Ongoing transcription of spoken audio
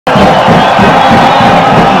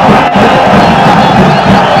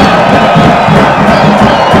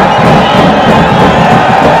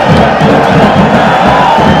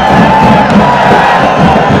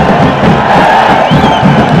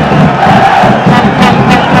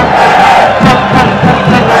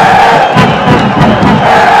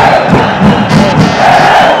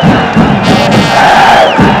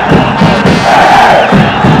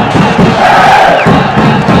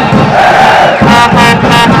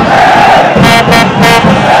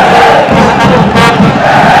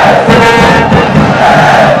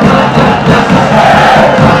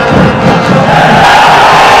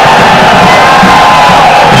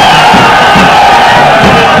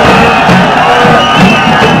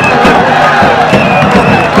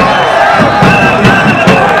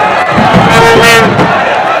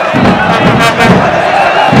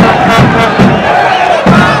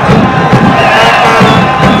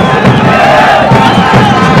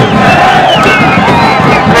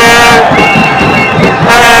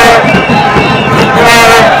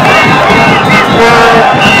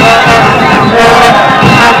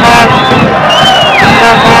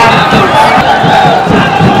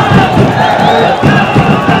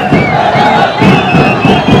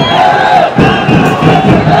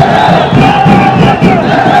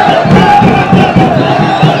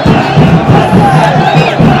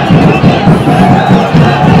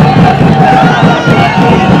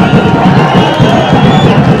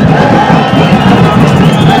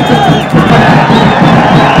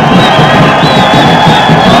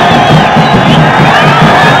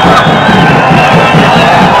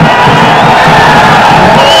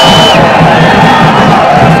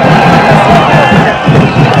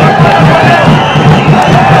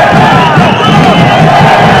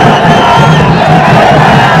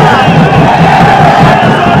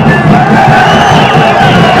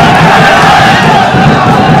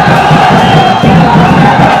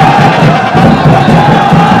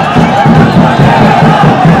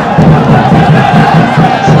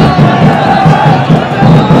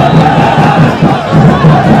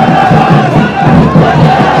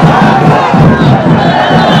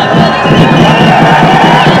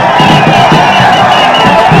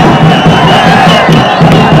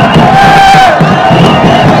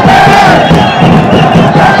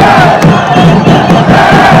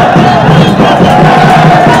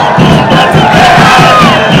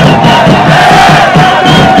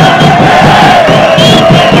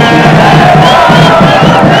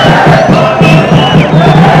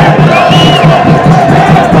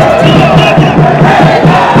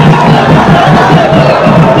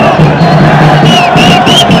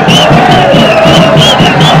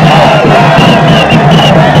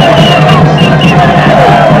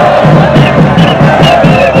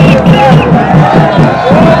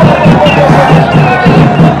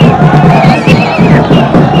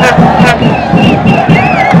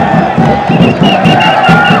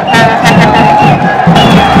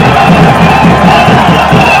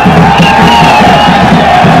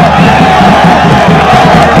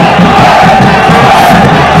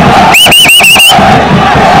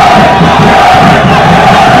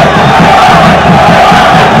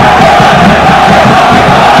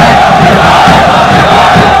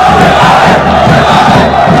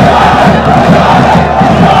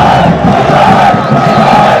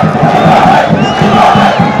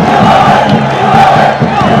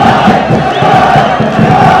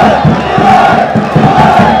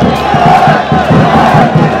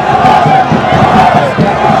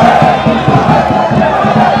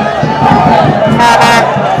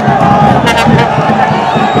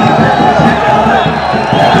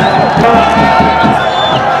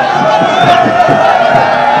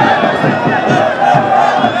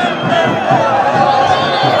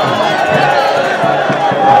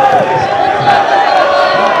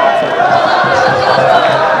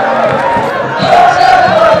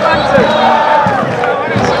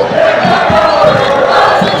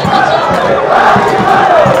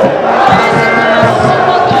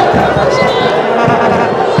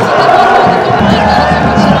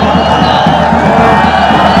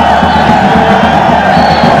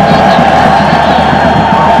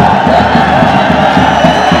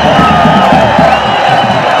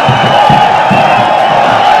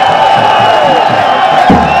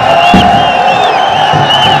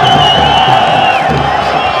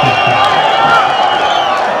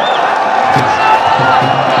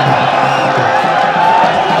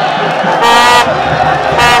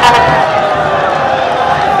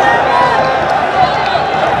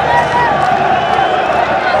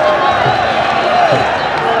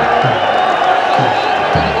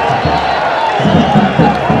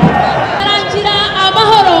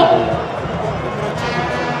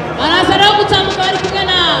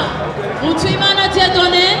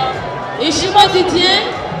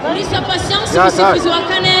umusifuzi wa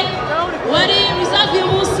kane wari reserve uyu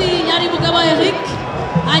munsi yari Mugabo Eric,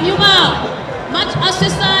 hanyuma match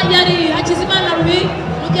assessor yari Hakizimana Rubi,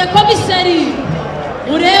 mu gihe komiseri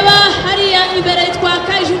mureba hariya imbere yitwa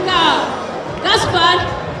Kajuka Gaspar,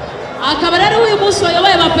 akaba rero uyu munsi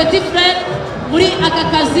wayoboye ba Petit Frere muri aka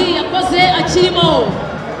kazi yakoze akirimo,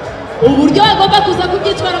 uburyo agomba kuza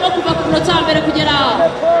kubyitwaramo kuva ku munota wa mbere kugera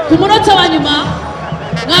ku munota wa nyuma.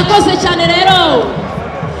 Mwakoze cyane rero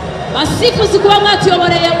basifuzi kuba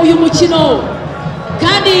mwatuyoboreye uyu mukino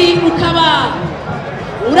kandi ukaba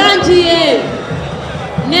urangiye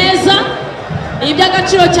neza, ni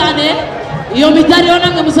iby'agaciro cyane. Iyo midari rero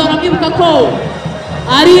namwe muzahora mwibuka ko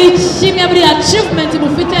ari kimwe muri achievement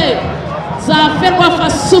mufite za Ferwafa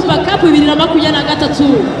Super Cup 2023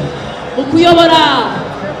 mu kuyobora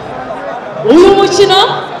uyu mukino.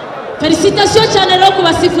 Felicitation cyane rero ku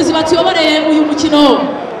basifuzi batuyoboreye uyu mukino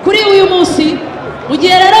kuri uyu munsi. Mu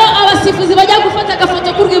gihe rero abasifuzi bajya gufata agafoto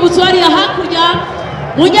k'urwibutso hariya hakurya,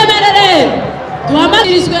 munyemerere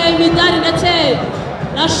duhamagarizwe imidari ndetse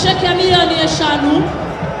na sheke ya miliyoni 5.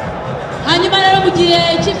 Hanyuma rero mu gihe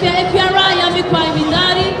ikipe ya APR yambikwa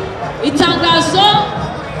imidari, itangazo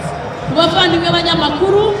ku bavandimwe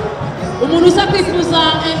b'abanyamakuru, umuntu uza kwifuza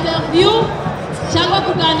interview cyangwa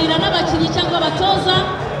kuganira n'abakinnyi cyangwa abatoza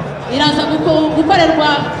iraza gukorerwa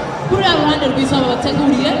kuri ruhande rwiza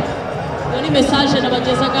babateguriye. Iyo ni message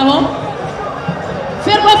nabagezagaho.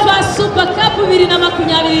 Ferwafa Super Cup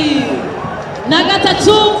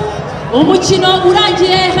 2023 umukino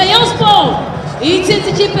urangiye Rayon Sport itsinze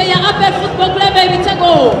ikipe ya APR Football Club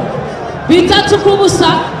ibitego 3-0,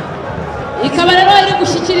 ikaba rero iri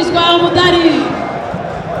gushyikirizwa umudari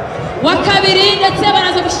wa kabiri ndetse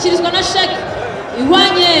baraza gushyikirizwa na sheke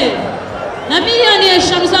ihwanye na miliyoni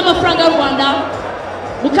 5 z'amafaranga y'u Rwanda.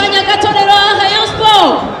 Mu kanya gato rero Rayon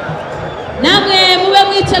Sport namwe mube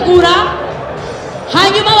mwitegura,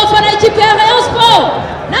 hanyuma abafana ikipe ya Rayon Sport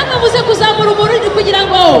namwe muze kuzamura umurindi kugira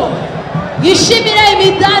ngo mwishimire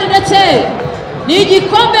imidari ndetse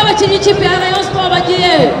n'igikombe abakinnyi ikipe ya Rayon Sport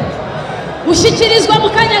bagiye gushyikirizwa mu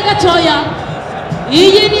kanya gatoya.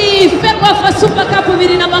 Iyi ni Ferwafa Super Cup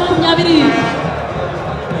 2023.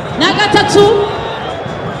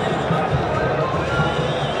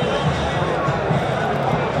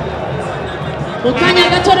 Mu kanya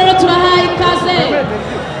gato rero turahaye ikaze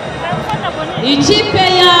ikipe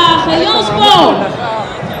ya Rayon Sport,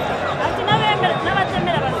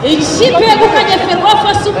 ikipe yegukanye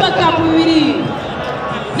Ferwafa Super Cup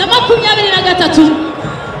 2023.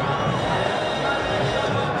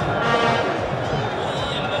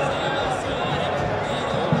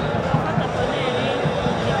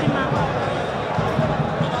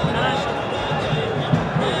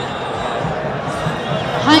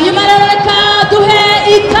 Hanyuma rero reka duhe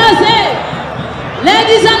ikaze,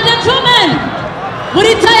 ladies and gentlemen,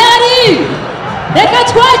 muri tayari, reka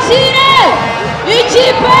twakire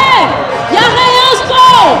ikipe ya Rayon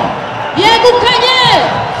Sport yegukanye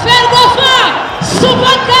Ferwafa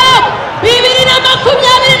Super Cup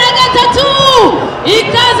 2023.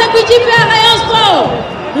 Ikaze ku ikipe ya Rayon Sport,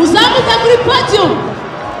 muzamuke kuri podium,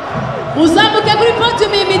 muzamuke kuri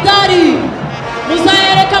podium imidari,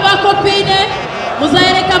 muzayereka abakopine,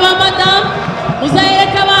 muzayereka abamadamu,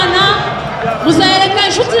 muzayereka abana, muzayereka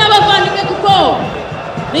inshuti n'abavandimwe, kuko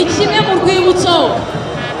ni kimwe mu rwibutso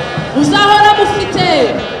muzahora mufite.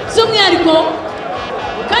 By'umwihariko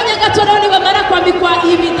kanya gato rero nibamara kwambikwa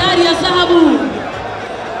iyi midari ya zahabu,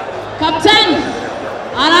 kapiteni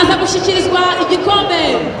araza gushyikirizwa igikombe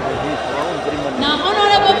na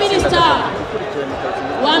honorable minister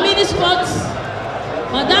wa Minisport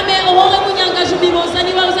Madame Ohore Munyangaju Biboza,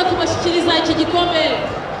 niba uza kubashyikiriza iki gikombe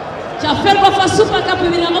cya Ferwafa Super Cup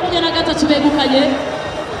 2023 begukanye.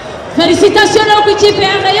 Felicitation rero ku ikipe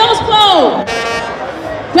ya Rayon Sport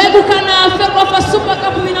kwegukana Ferwafa Super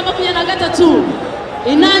Cup 2023.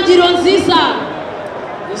 Intangiriro nziza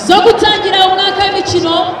zo gutangira umwaka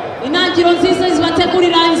w'imikino, intangiriro nziza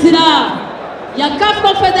zibategurira inzira ya CAF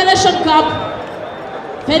Confederation Cup.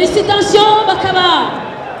 Felicitation, bakaba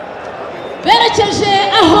berekeje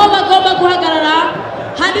aho bagomba guhagarara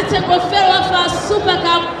handitse ngo Ferwafa Super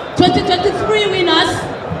Cup 2023 winners.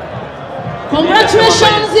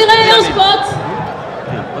 Congratulations Rayon Sport.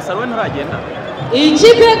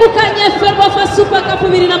 Ikipe yegukanye Ferwafa Super Cup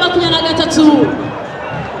 2023.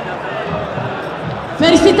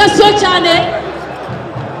 Felicitation cyane.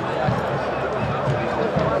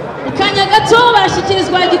 Ukanya gato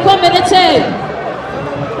barashyikirizwa igikombe ndetse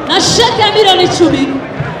na sheke ya miliyoni 10.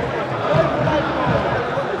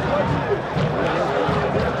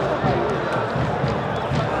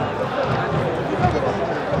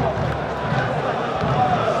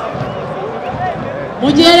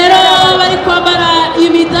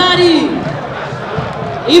 imidari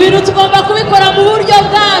ibintu tugomba kubikora mu buryo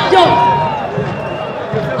bwabyo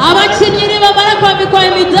abakinnyi nibamara kwambikwa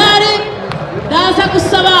imidari ndaza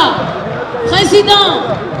gusaba president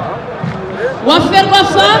wa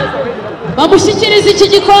ferwafa bamushyikiriza iki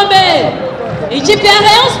gikombe ikipe ya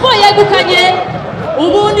Rayon Sport yegukanye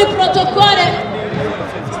ubundi protocole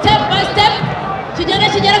step by step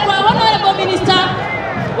kigera kwa honorable minister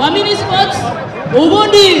wa Minisport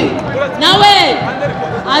ubundi nawe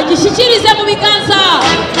agishyikirize mu biganza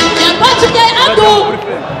ya Patubyaye Abdou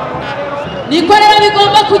niko rero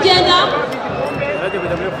bigomba kugenda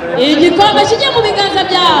igikombe kijye mu biganza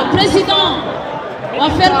bya president wa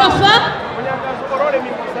ferwafa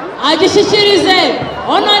agishyikirize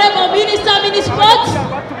honorable minister Minisport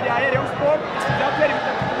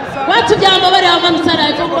Patubyaye amabare amanutse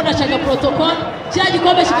ariko ko ndashaka protocol cya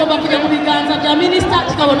gikombe kigomba kujya mu biganza bya minister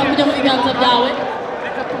kikabona kujya mu biganza byawe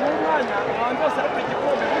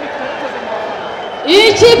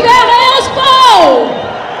Ikipe Rayon Sport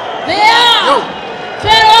there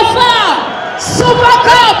Ferwafa Super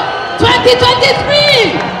Cup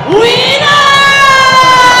 2023 winner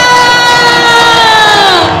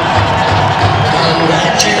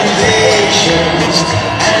Congratulations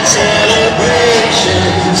and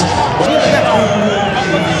celebrations.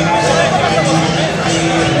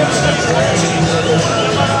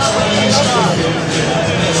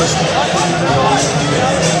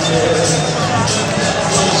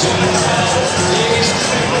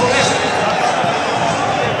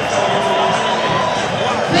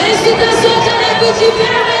 Félicitations à l'équipe de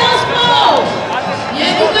Rayon Sport.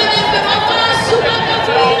 Yegukanye Ferwafa Super Cup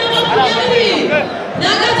Byari.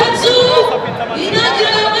 Nagatatu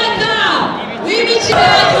inagira y'umwaka w'imikino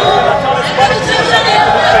reka dutegurane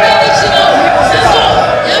umwaka w'imikino saison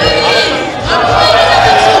ya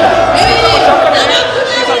 2023-2024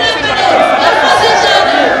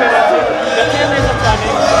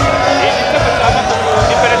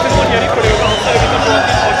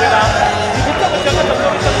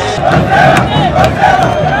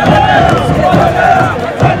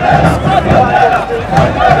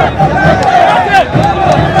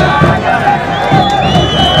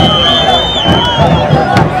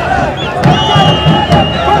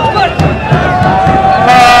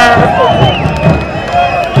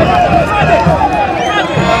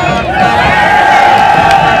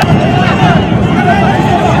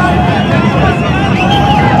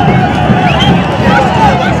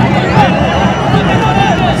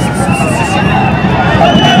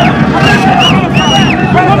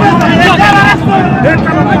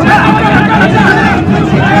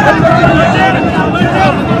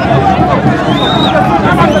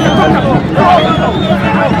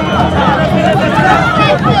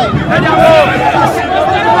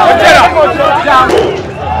 yakoze cyane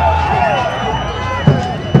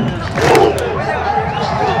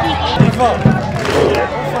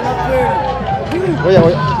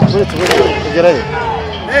Kugera he?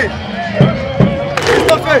 Hey!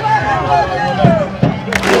 Christophe!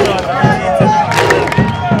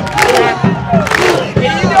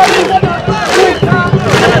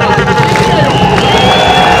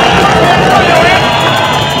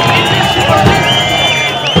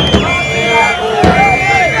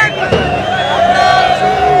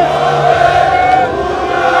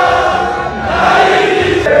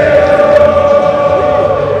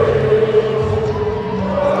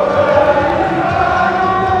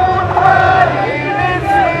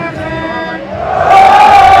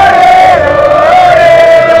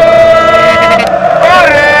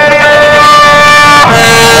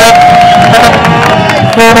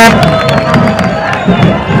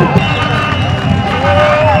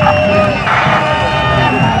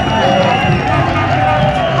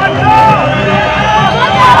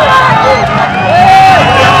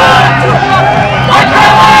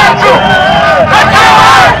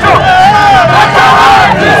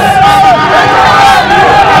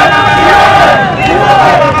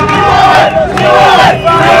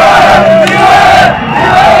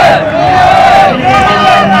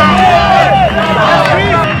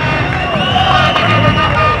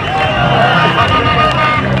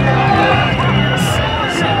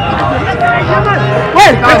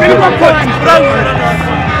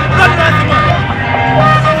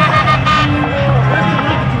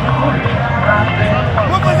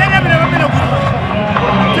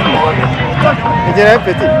 Kugera he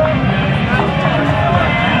Petit?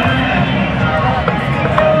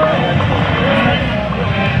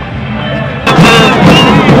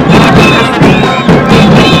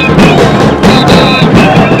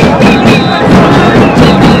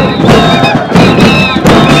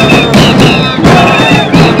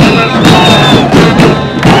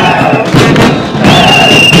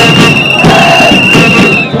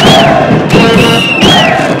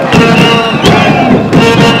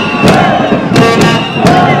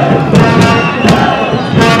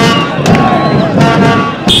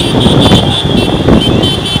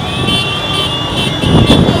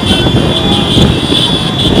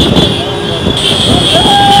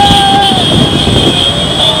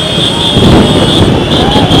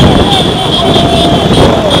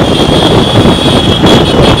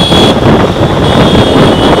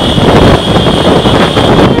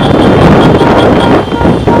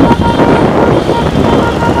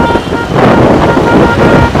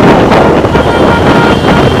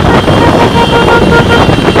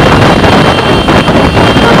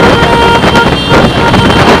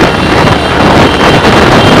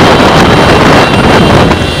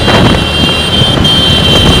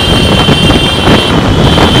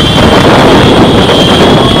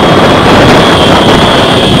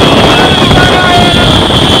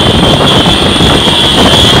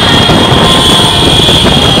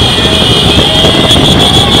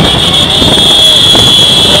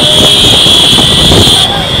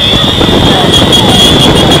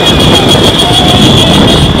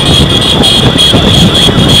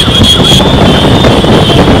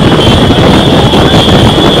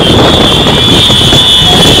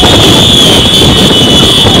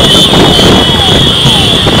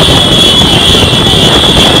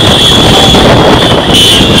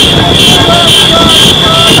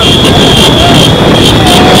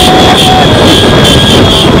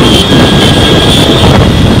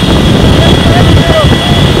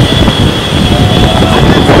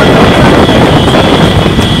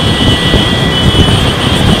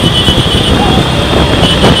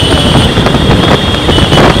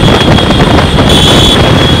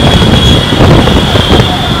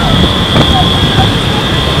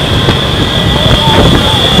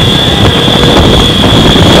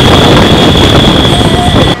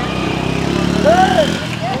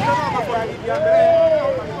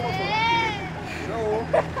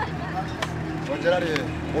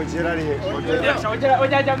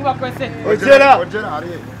 Kugera.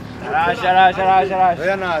 Araje.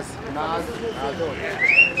 Oya nazi.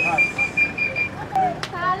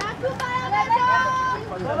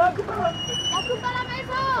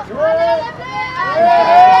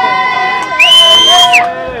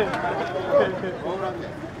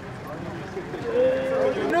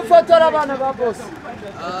 Nufotora abana ba boss.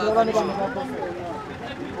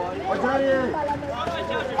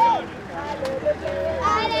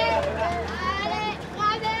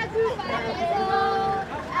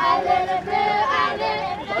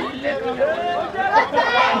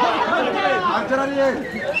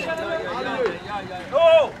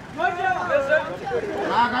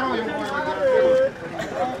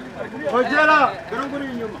 Kugera. Dore nguri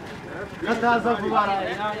inyuma. Gataza vuba.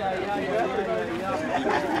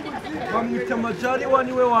 Bamwita Majari wa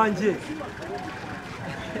niwe wanje.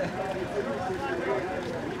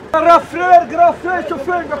 Grand frère,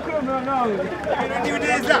 chauffeur ndakwemera nawe. Ni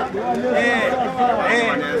neza.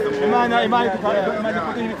 Imana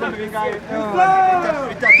kugira ibitambo bingahe.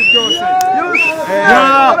 Bitatu byose.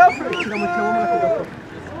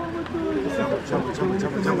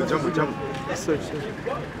 Jamu.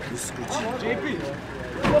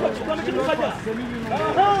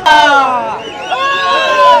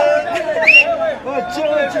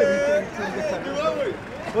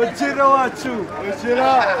 Ojira wacu.